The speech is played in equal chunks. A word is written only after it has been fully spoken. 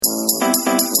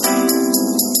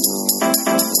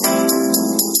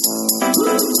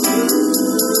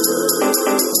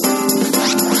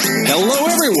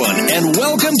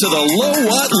Welcome to the Low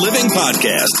Watt Living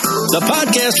Podcast, the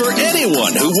podcast for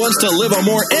anyone who wants to live a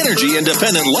more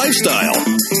energy-independent lifestyle.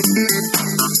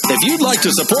 If you'd like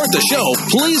to support the show,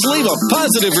 please leave a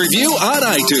positive review on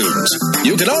iTunes.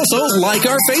 You can also like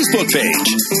our Facebook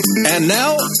page. And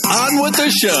now, on with the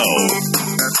show.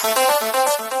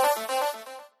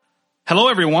 Hello,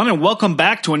 everyone, and welcome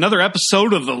back to another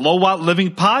episode of the Low Watt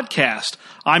Living Podcast.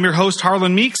 I'm your host,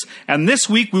 Harlan Meeks, and this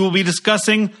week we will be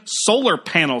discussing solar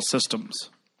panel systems.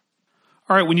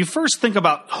 All right, when you first think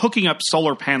about hooking up a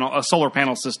solar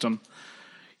panel system,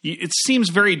 it seems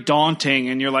very daunting,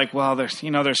 and you're like, well,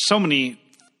 there's so many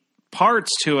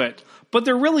parts to it, but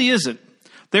there really isn't.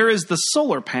 There is the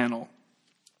solar panel.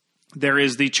 There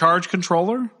is the charge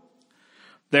controller.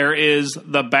 There is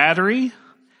the battery.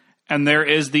 And there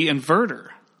is the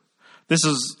inverter. This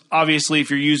is obviously if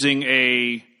you're using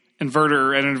an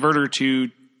inverter to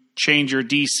change your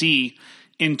DC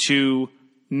into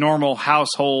normal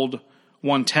household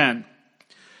 110.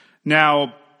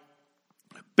 Now,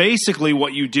 basically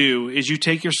what you do is you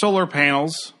take your solar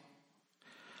panels,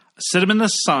 sit them in the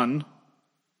sun.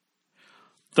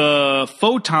 The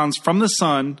photons from the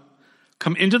sun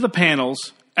come into the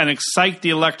panels and excite the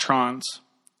electrons.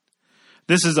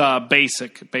 This is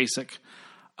basic.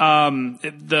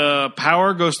 The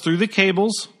power goes through the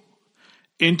cables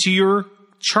into your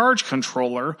charge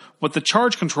controller. What the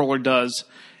charge controller does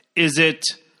is it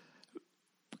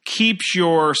keeps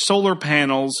your solar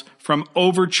panels from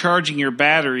overcharging your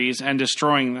batteries and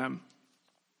destroying them.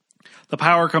 The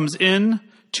power comes in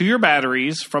to your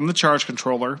batteries from the charge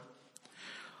controller.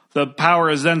 The power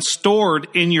is then stored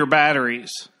in your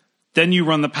batteries. Then you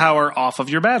run the power off of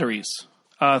your batteries.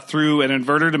 Through an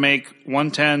inverter to make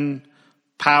 110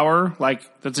 power,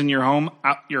 like that's in your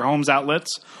home's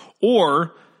outlets,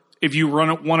 or if you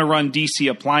want to run DC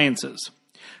appliances.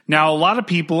 Now, a lot of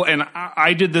people, and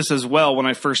I did this as well when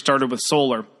I first started with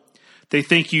solar, they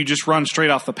think you just run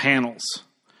straight off the panels.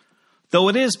 Though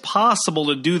it is possible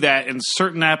to do that in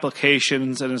certain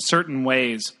applications and in certain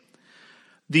ways,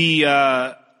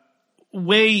 the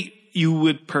way you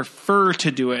would prefer to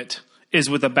do it is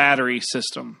with a battery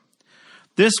system.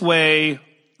 This way,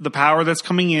 the power that's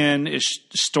coming in is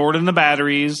stored in the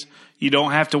batteries. You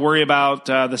don't have to worry about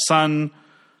the sun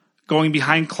going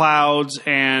behind clouds,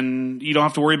 and you don't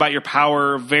have to worry about your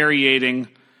power varying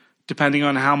depending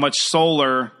on how much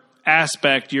solar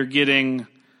aspect you're getting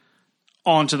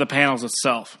onto the panels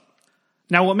itself.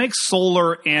 Now, what makes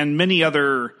solar and many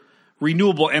other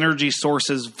renewable energy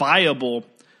sources viable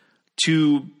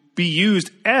to be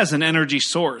used as an energy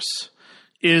source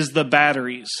is the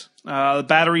batteries.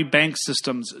 Battery bank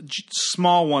systems,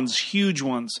 small ones, huge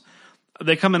ones.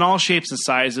 They come in all shapes and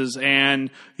sizes, and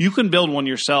you can build one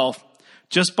yourself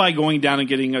just by going down and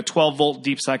getting a 12-volt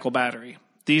deep cycle battery.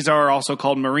 These are also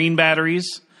called marine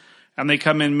batteries, and they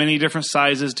come in many different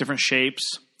sizes, different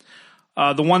shapes.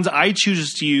 The ones I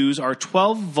choose to use are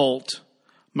 12-volt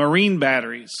marine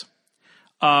batteries,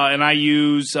 and I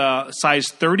use size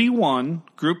 31,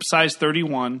 group size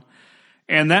 31,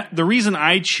 and the reason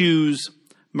I choose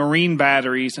marine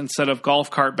batteries instead of golf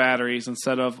cart batteries,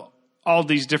 instead of all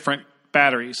these different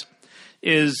batteries,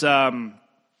 is the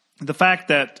fact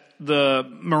that the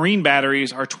marine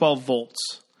batteries are 12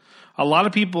 volts. A lot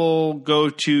of people go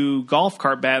to golf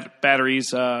cart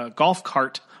batteries,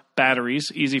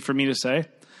 easy for me to say,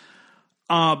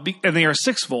 and they are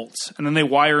 6 volts, and then they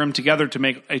wire them together to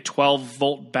make a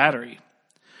 12-volt battery.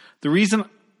 The reason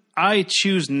I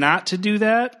choose not to do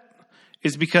that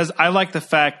is because I like the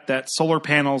fact that solar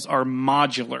panels are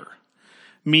modular,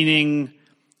 meaning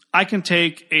I can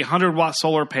take a 100-watt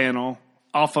solar panel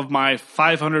off of my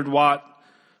 500-watt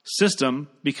system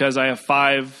because I have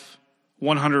 5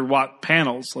 100-watt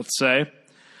panels, let's say.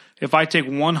 If I take a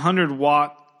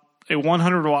 100-watt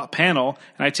panel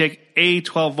and I take a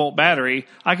 12-volt battery,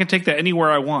 I can take that anywhere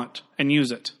I want and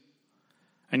use it.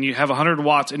 And you have 100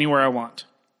 watts anywhere I want.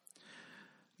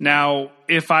 Now,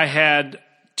 if I had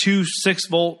 2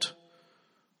 6-volt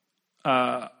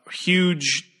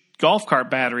huge golf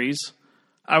cart batteries,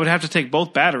 I would have to take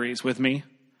both batteries with me,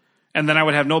 and then I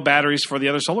would have no batteries for the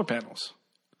other solar panels.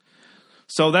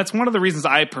 So that's one of the reasons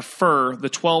I prefer the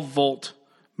 12-volt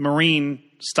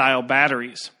marine-style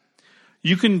batteries.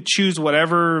 You can choose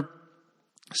whatever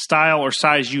style or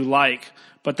size you like,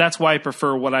 but that's why I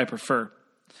prefer what I prefer.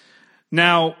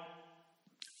 Now,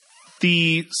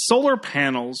 the solar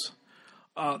panels,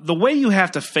 the way you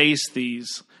have to face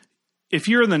these, if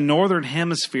you're in the northern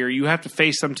hemisphere, you have to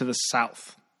face them to the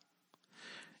south.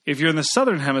 If you're in the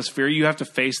southern hemisphere, you have to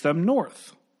face them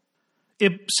north.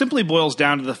 It simply boils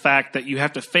down to the fact that you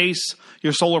have to face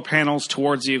your solar panels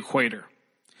towards the equator.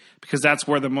 because that's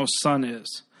where the most sun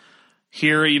is.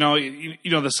 Here,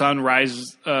 the sun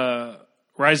rises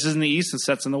in the east and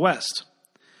sets in the west.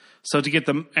 So to get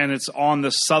them, and it's on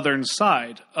the southern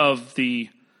side of the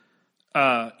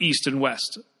east and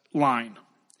west line.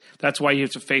 That's why you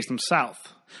have to face them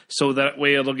south. So that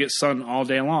way it'll get sun all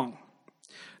day long.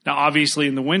 Now, obviously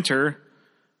in the winter,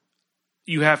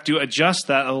 you have to adjust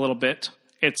that a little bit.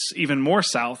 It's even more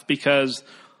south because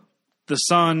the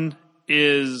sun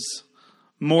is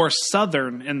more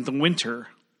southern in the winter,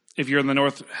 if you're in the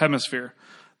north hemisphere,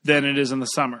 than it is in the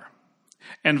summer.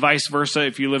 And vice versa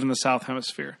if you live in the south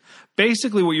hemisphere.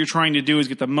 Basically, what you're trying to do is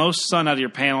get the most sun out of your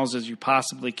panels as you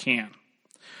possibly can.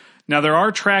 Now, there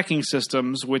are tracking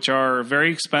systems which are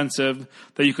very expensive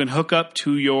that you can hook up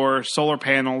to your solar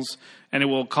panels, and it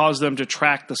will cause them to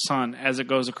track the sun as it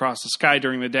goes across the sky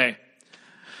during the day.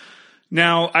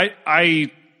 Now,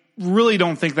 I really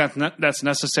don't think that's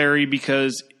necessary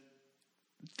because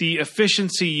the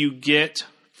efficiency you get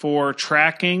for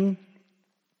tracking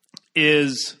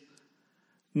is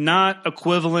not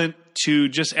equivalent to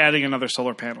just adding another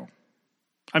solar panel.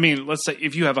 I mean, let's say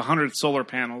if you have 100 solar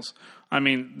panels,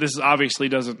 this obviously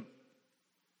doesn't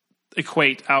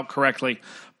equate out correctly.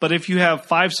 But if you have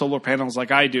 5 solar panels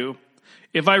like I do,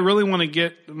 if I really want to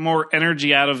get more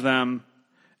energy out of them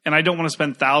and I don't want to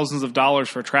spend thousands of dollars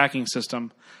for a tracking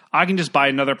system, I can just buy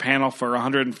another panel for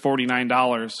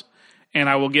 $149 and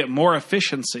I will get more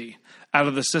efficiency out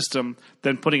of the system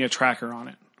than putting a tracker on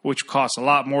it, which costs a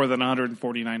lot more than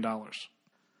 $149.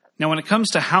 Now, when it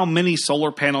comes to how many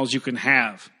solar panels you can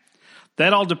have,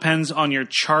 that all depends on your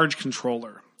charge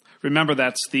controller. Remember,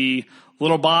 that's the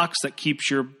little box that keeps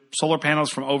your solar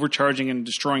panels from overcharging and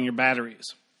destroying your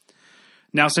batteries.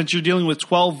 Now, since you're dealing with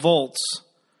 12 volts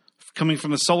coming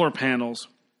from the solar panels,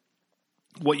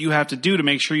 what you have to do to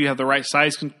make sure you have the right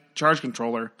size charge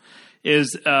controller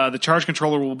is the charge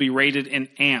controller will be rated in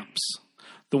amps.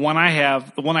 The one I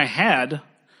had,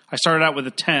 I started out with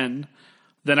a 10,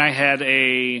 then I had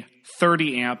a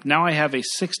 30 amp, now I have a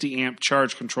 60 amp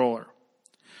charge controller.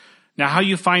 Now, how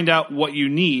you find out what you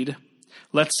need,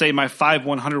 let's say my 5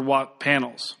 100-watt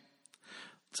panels.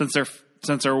 Since they're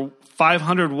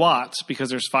 500 watts, because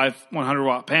there's 5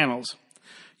 100-watt panels,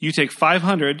 you take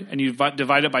 500 and you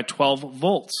divide it by 12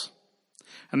 volts.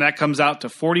 And that comes out to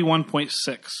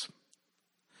 41.6.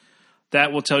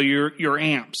 That will tell you your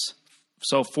amps.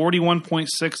 So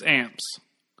 41.6 amps.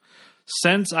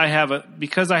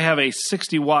 Because I have a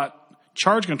 60-watt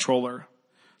charge controller,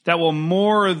 that will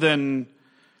more than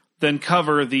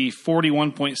cover the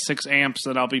 41.6 amps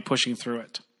that I'll be pushing through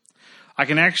it. I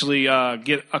can actually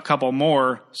get a couple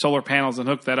more solar panels and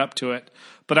hook that up to it.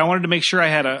 But I wanted to make sure I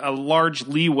had a large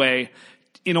leeway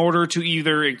in order to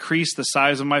either increase the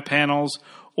size of my panels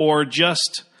or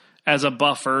just as a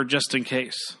buffer, just in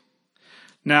case.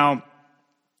 Now,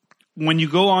 when you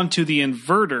go on to the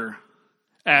inverter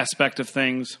aspect of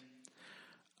things,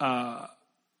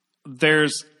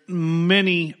 there's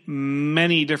many,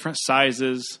 many different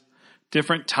sizes,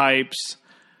 different types,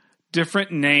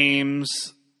 different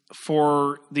names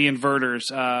for the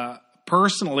inverters.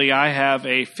 Personally, I have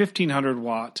a 1500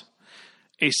 watt,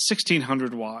 a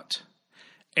 1600 watt,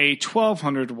 a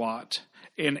 1200 watt,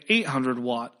 an 800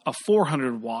 watt, a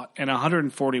 400 watt, and a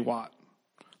 140 watt.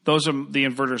 Those are the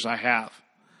inverters I have.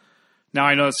 Now,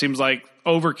 I know it seems like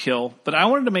overkill, but I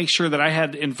wanted to make sure that I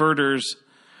had inverters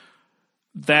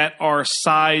that are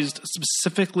sized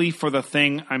specifically for the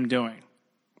thing I'm doing.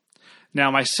 Now,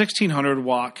 my 1600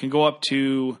 watt can go up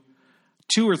to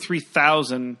 2,000 or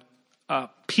 3,000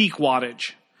 peak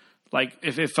wattage. Like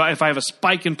if I have a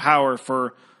spike in power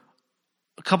for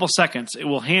a couple seconds, it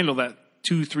will handle that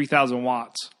 2,000-3,000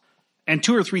 watts. And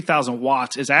 2,000 or 3,000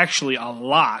 watts is actually a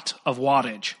lot of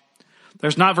wattage.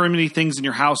 There's not very many things in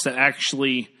your house that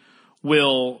actually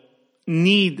will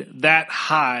need that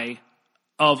high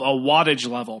of a wattage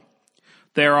level.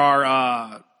 There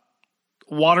are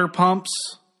water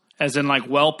pumps, as in like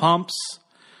well pumps.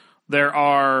 There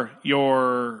are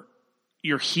your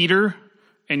heater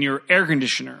and your air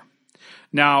conditioner.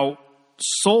 Now,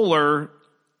 solar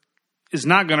is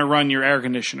not going to run your air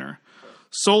conditioner.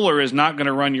 Solar is not going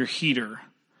to run your heater.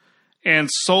 And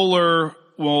solar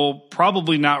will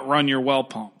probably not run your well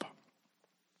pump.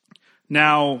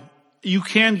 Now, you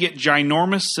can get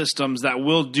ginormous systems that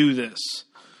will do this.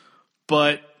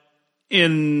 But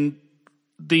in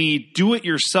the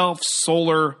do-it-yourself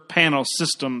solar panel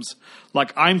systems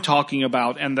like I'm talking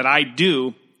about and that I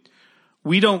do,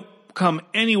 we don't come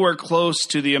anywhere close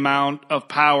to the amount of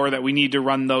power that we need to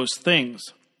run those things.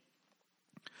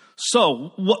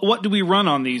 So what do we run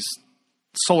on these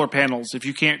solar panels if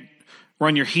you can't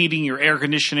run your heating, your air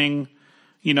conditioning,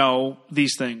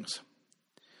 these things.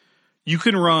 You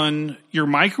can run your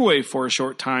microwave for a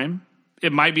short time.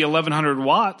 It might be 1100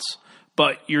 watts,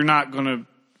 but you're not going to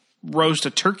roast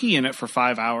a turkey in it for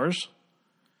 5 hours.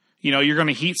 You're going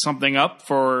to heat something up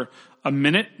for a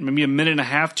minute, maybe a minute and a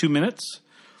half, 2 minutes.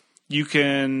 You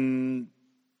can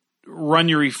run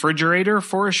your refrigerator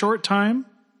for a short time.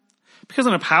 Because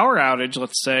in a power outage,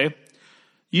 let's say,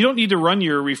 you don't need to run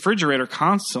your refrigerator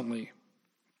constantly.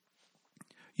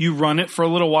 You run it for a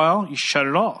little while, you shut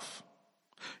it off.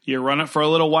 You run it for a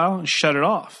little while and shut it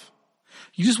off.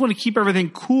 You just want to keep everything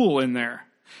cool in there.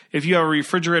 If you have a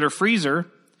refrigerator freezer,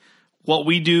 what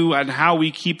we do and how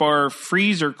we keep our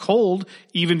freezer cold,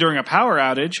 even during a power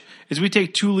outage, is we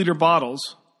take 2-liter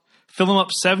bottles, fill them up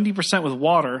 70% with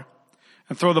water,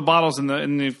 and throw the bottles in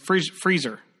the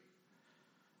freezer.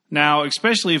 Now,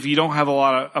 especially if you don't have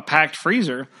a packed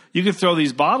freezer, you can throw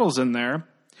these bottles in there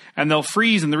and they'll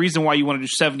freeze. And the reason why you want to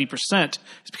do 70% is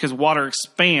because water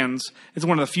expands. It's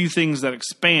one of the few things that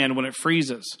expand when it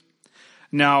freezes.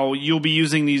 Now, you'll be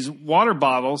using these water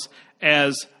bottles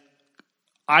as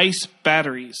ice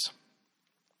batteries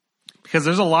because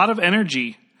there's a lot of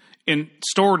energy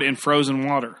stored in frozen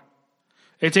water.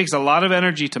 It takes a lot of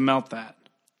energy to melt that.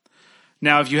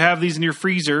 Now, if you have these in your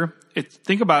freezer,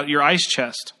 think about your ice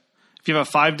chest. If you have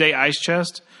a 5-day ice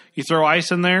chest, you throw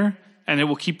ice in there, and it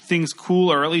will keep things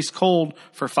cool or at least cold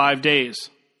for 5 days.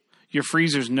 Your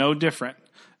freezer's no different.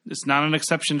 It's not an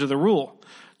exception to the rule.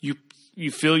 You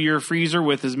fill your freezer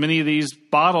with as many of these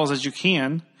bottles as you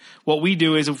can. What we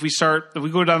do is if we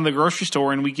go down to the grocery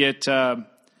store and we get a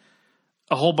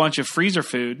whole bunch of freezer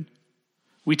food,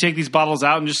 we take these bottles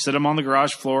out and just sit them on the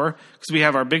garage floor because we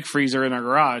have our big freezer in our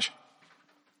garage.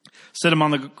 Sit them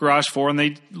on the garage floor, and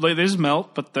they just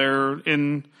melt, but they're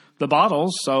in the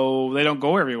bottles, so they don't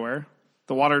go everywhere.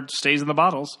 The water stays in the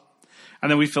bottles.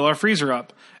 And then we fill our freezer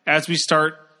up. As we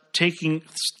start taking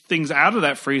things out of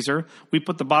that freezer, we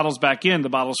put the bottles back in. The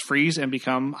bottles freeze and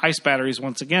become ice batteries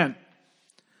once again.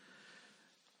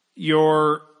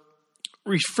 Your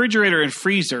refrigerator and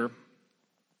freezer,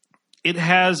 it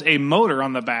has a motor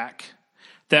on the back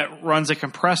that runs a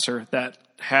compressor that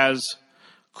has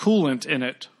coolant in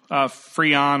it.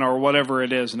 Freon or whatever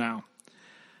it is now.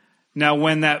 Now,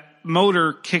 when that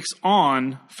motor kicks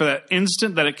on, for that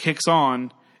instant that it kicks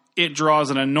on, it draws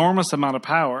an enormous amount of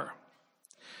power.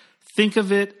 Think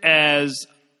of it as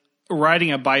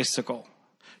riding a bicycle.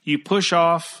 You push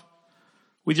off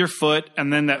with your foot,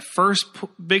 and then that first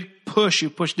big push you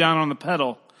push down on the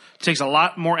pedal takes a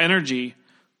lot more energy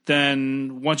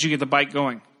than once you get the bike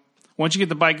going. Once you get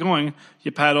the bike going,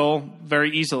 you pedal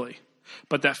very easily.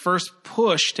 But that first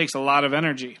push takes a lot of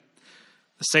energy.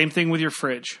 The same thing with your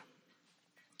fridge.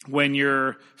 When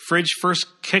your fridge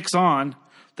first kicks on,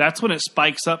 that's when it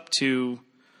spikes up to,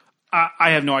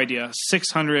 I have no idea,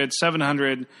 600,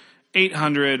 700,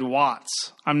 800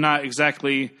 watts. I'm not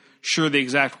exactly sure the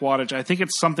exact wattage. I think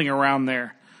it's something around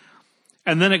there.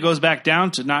 And then it goes back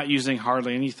down to not using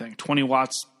hardly anything, 20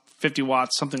 watts, 50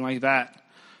 watts, something like that.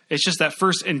 It's just that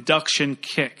first induction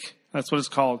kick. That's what it's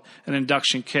called, an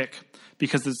induction kick,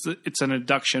 because it's an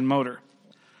induction motor.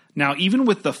 Now, even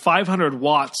with the 500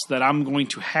 watts that I'm going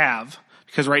to have,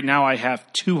 because right now I have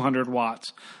 200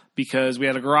 watts, because we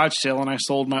had a garage sale and I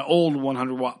sold my old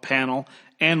 100-watt panel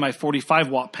and my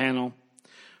 45-watt panel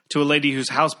to a lady whose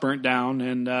house burnt down,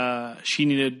 and she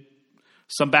needed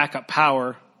some backup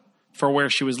power for where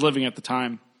she was living at the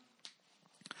time.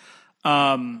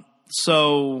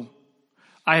 So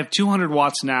I have 200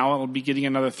 watts now. I'll be getting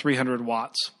another 300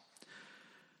 watts.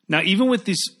 Now, even with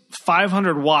these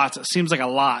 500 watts, it seems like a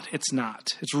lot. It's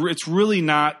not. It's really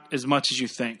not as much as you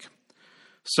think.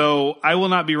 So I will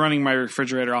not be running my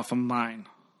refrigerator off of mine.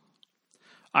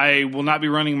 I will not be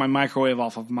running my microwave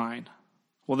off of mine.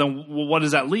 Well, then what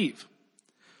does that leave?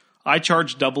 I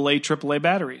charge AA, AAA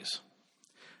batteries.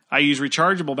 I use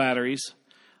rechargeable batteries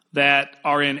that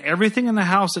are in everything in the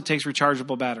house that takes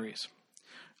rechargeable batteries.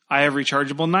 I have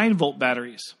rechargeable 9-volt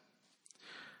batteries.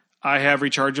 I have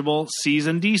rechargeable C's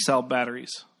and D cell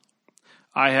batteries.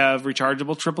 I have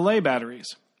rechargeable AAA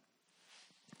batteries.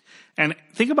 And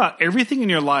think about everything in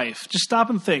your life. Just stop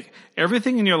and think.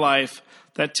 Everything in your life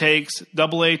that takes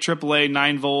AA, AAA,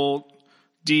 9-volt,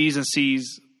 D's and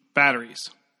C's batteries.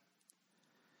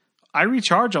 I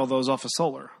recharge all those off of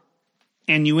solar.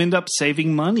 And you end up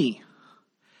saving money.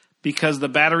 Because the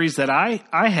batteries that I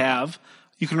have,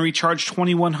 you can recharge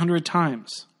 2,100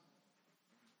 times.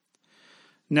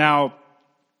 Now,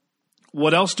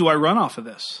 what else do I run off of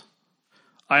this?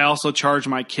 I also charge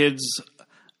my kids'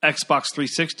 Xbox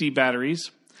 360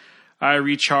 batteries. I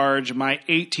recharge my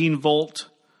 18-volt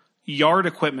yard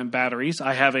equipment batteries.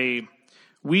 I have a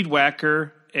weed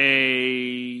whacker,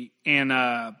 a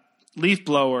leaf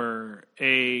blower,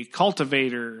 a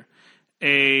cultivator,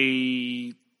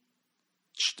 I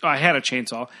had a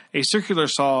chainsaw, a circular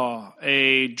saw,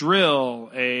 a drill,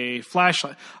 a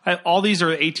flashlight. All these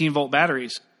are 18-volt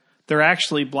batteries. They're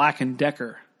actually Black &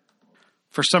 Decker.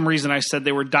 For some reason, I said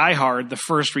they were Die Hard the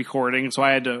first recording, so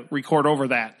I had to record over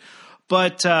that.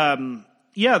 But,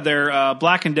 they're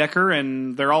Black & Decker,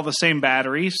 and they're all the same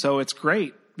battery, so it's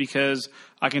great because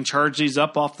I can charge these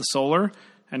up off the solar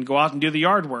and go out and do the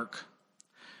yard work.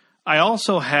 I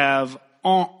also have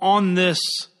on this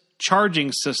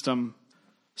charging system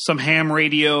some ham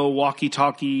radio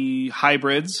walkie-talkie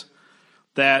hybrids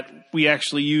that we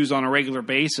actually use on a regular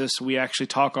basis. We actually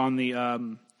talk on the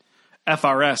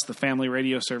FRS, the Family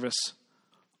Radio Service.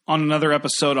 On another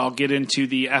episode, I'll get into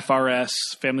the FRS,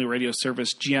 Family Radio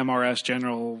Service, GMRS,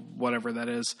 General, whatever that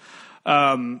is,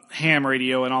 ham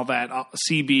radio and all that,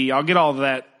 CB. I'll get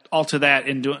all to that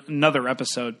into another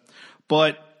episode.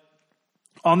 But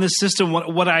on this system,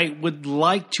 what I would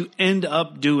like to end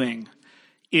up doing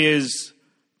is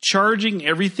charging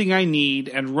everything I need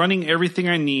and running everything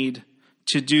I need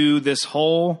to do this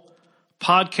whole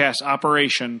podcast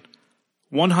operation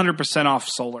 100% off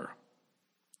solar.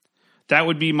 That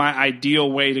would be my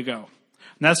ideal way to go.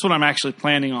 And that's what I'm actually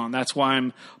planning on. That's why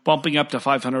I'm bumping up to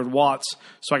 500 watts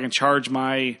so I can charge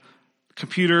my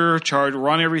computer,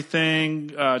 run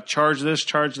everything, charge this,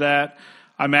 charge that.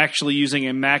 I'm actually using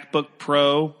a MacBook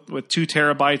Pro with 2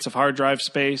 terabytes of hard drive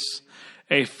space,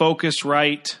 a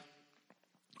Focusrite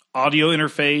audio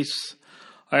interface.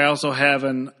 I also have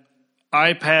an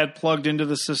iPad plugged into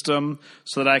the system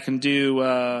so that I can do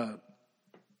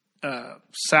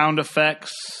sound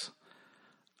effects.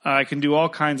 I can do all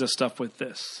kinds of stuff with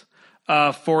this.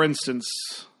 For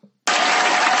instance,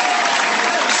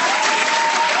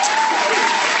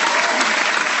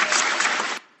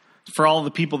 for all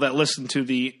the people that listen to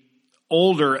the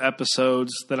older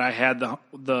episodes that I had,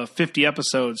 the 50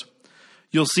 episodes,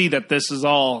 you'll see that this is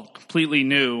all completely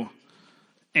new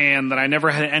and that I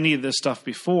never had any of this stuff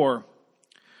before.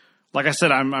 Like I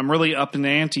said, I'm really up in the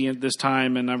ante at this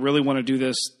time, and I really want to do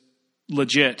this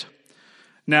legit.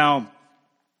 Now,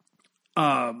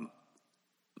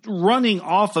 running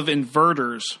off of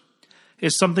inverters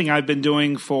is something I've been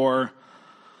doing for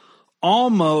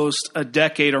almost a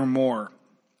decade or more.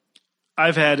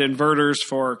 I've had inverters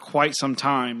for quite some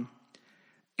time,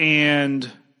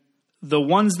 and the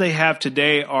ones they have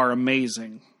today are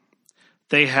amazing.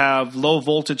 They have low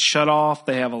voltage shutoff,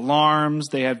 they have alarms,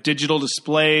 they have digital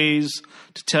displays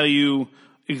to tell you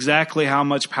exactly how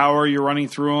much power you're running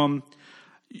through them.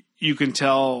 You can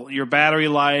tell your battery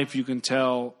life, you can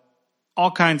tell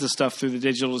all kinds of stuff through the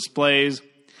digital displays.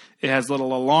 It has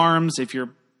little alarms. If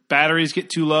your batteries get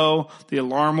too low, the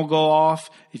alarm will go off.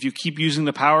 If you keep using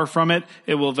the power from it,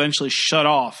 it will eventually shut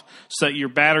off so that your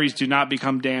batteries do not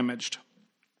become damaged.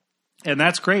 And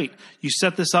that's great. You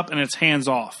set this up and it's hands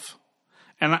off.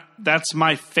 And that's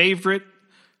my favorite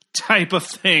type of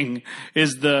thing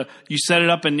is you set it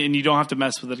up and you don't have to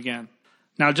mess with it again.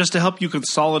 Now, just to help you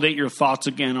consolidate your thoughts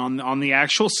again on the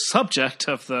actual subject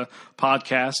of the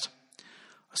podcast,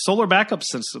 solar backup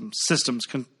systems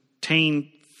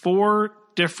contain 4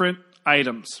 different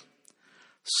items: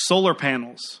 solar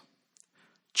panels,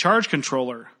 charge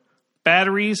controller,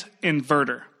 batteries,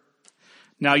 inverter.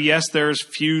 Now, yes, there's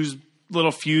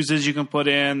little fuses you can put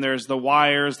in. There's the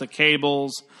wires, the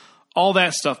cables, all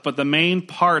that stuff. But the main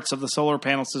parts of the solar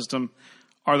panel system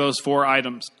are those 4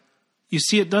 items. You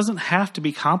see, it doesn't have to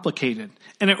be complicated,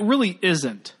 and it really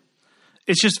isn't.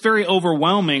 It's just very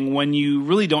overwhelming when you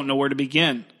really don't know where to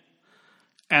begin.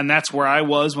 And that's where I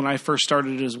was when I first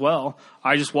started as well.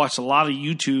 I just watched a lot of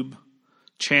YouTube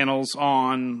channels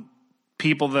on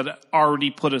people that already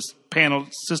put a panel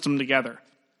system together.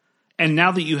 And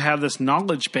now that you have this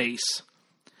knowledge base,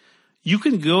 you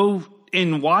can go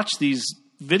and watch these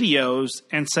videos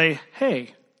and say,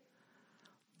 hey,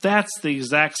 that's the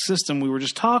exact system we were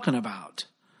just talking about.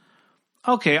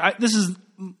 Okay, this is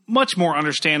much more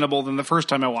understandable than the first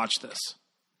time I watched this.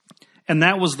 And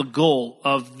that was the goal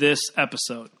of this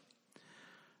episode.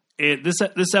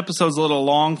 This episode's a little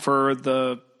long for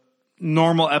the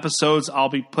normal episodes I'll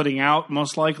be putting out,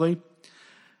 most likely.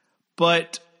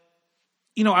 But,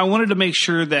 I wanted to make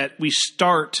sure that we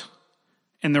start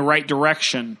in the right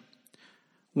direction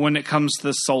when it comes to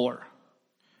the solar.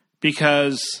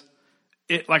 Because,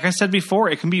 like I said before,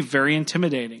 it can be very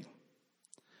intimidating.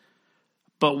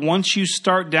 But once you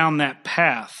start down that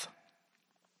path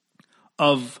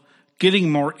of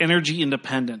getting more energy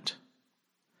independent,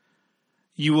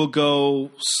 you will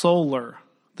go solar.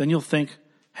 Then you'll think,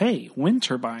 hey, wind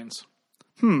turbines.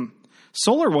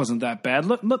 Solar wasn't that bad.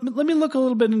 Let me look a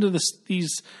little bit into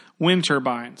these wind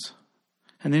turbines.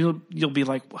 And then you'll be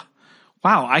like,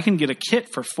 wow, I can get a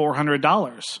kit for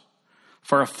 $400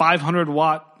 for a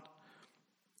 500-watt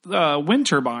wind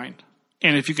turbine.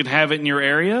 And if you can have it in your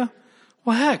area,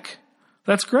 well, heck,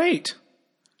 that's great.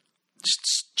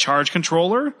 Just charge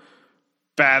controller,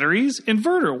 batteries,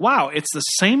 inverter. Wow, it's the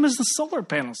same as the solar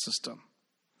panel system.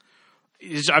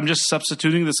 I'm just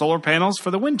substituting the solar panels for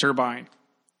the wind turbine.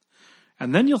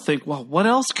 And then you'll think, well, what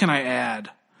else can I add?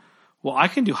 Well, I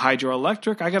can do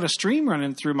hydroelectric. I got a stream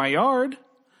running through my yard.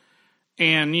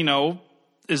 And,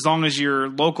 as long as your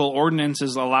local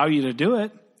ordinances allow you to do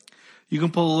it, you can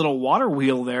put a little water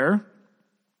wheel there.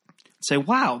 Say,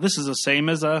 wow, this is the same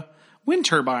as a wind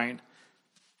turbine.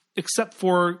 Except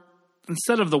for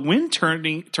instead of the wind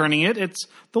turning it, it's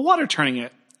the water turning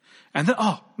it. And then,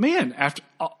 oh, man, after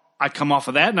I come off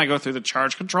of that and I go through the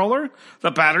charge controller, the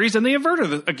batteries, and the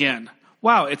inverter again.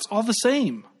 Wow, it's all the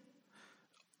same.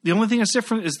 The only thing that's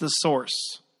different is the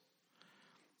source.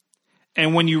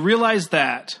 And when you realize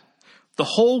that, the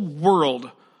whole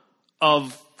world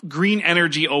of green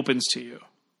energy opens to you.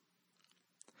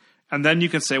 And then you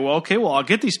can say, well, okay, I'll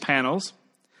get these panels.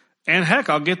 And heck,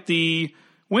 I'll get the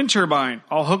wind turbine.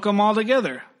 I'll hook them all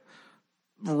together.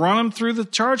 Run them through the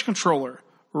charge controller.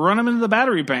 Run them into the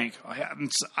battery bank.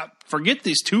 Forget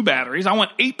these 2 batteries. I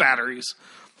want 8 batteries.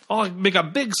 I'll make a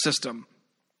big system.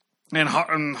 And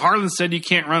Harlan said you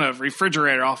can't run a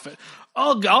refrigerator off it.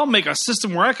 I'll make a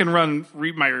system where I can run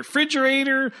my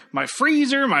refrigerator, my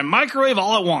freezer, my microwave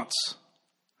all at once.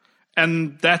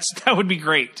 And that would be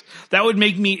great. That would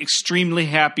make me extremely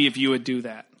happy if you would do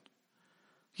that.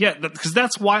 Yeah, because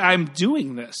that's why I'm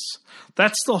doing this.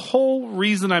 That's the whole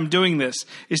reason I'm doing this,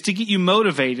 is to get you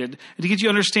motivated and to get you to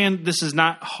understand this is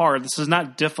not hard. This is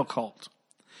not difficult.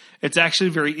 It's actually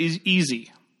very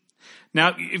easy.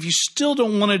 Now, if you still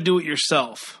don't want to do it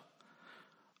yourself,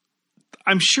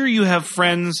 I'm sure you have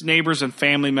friends, neighbors, and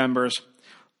family members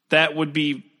that would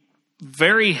be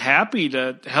very happy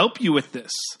to help you with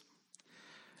this.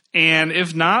 And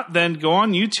if not, then go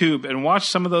on YouTube and watch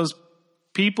some of those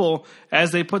people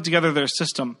as they put together their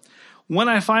system. When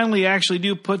I finally actually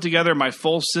do put together my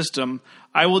full system,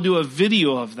 I will do a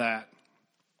video of that.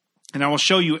 And I will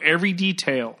show you every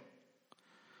detail.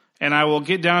 And I will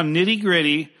get down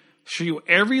nitty-gritty, show you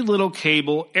every little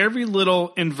cable, every little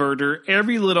inverter,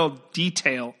 every little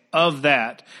detail of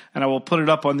that. And I will put it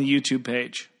up on the YouTube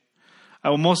page. I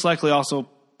will most likely also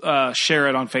share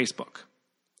it on Facebook.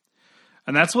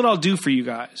 And that's what I'll do for you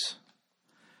guys.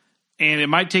 And it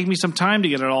might take me some time to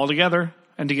get it all together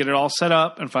and to get it all set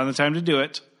up and find the time to do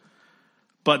it.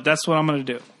 But that's what I'm going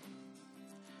to do.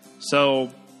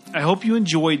 So I hope you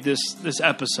enjoyed this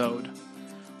episode.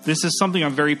 This is something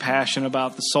I'm very passionate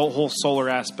about, the whole solar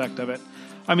aspect of it.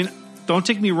 I mean, don't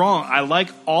take me wrong. I like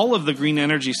all of the green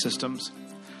energy systems.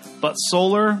 But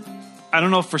solar, I don't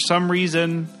know, for some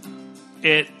reason,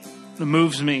 it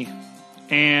moves me.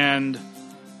 And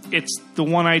it's the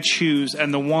one I choose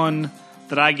and the one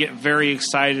that I get very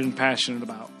excited and passionate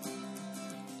about.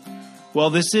 Well,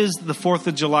 this is the 4th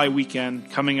of July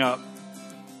weekend coming up.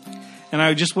 And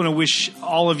I just want to wish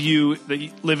all of you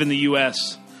that live in the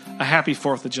U.S. a happy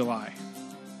 4th of July.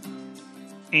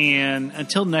 And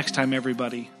until next time,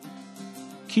 everybody,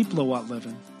 keep low-watt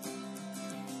living.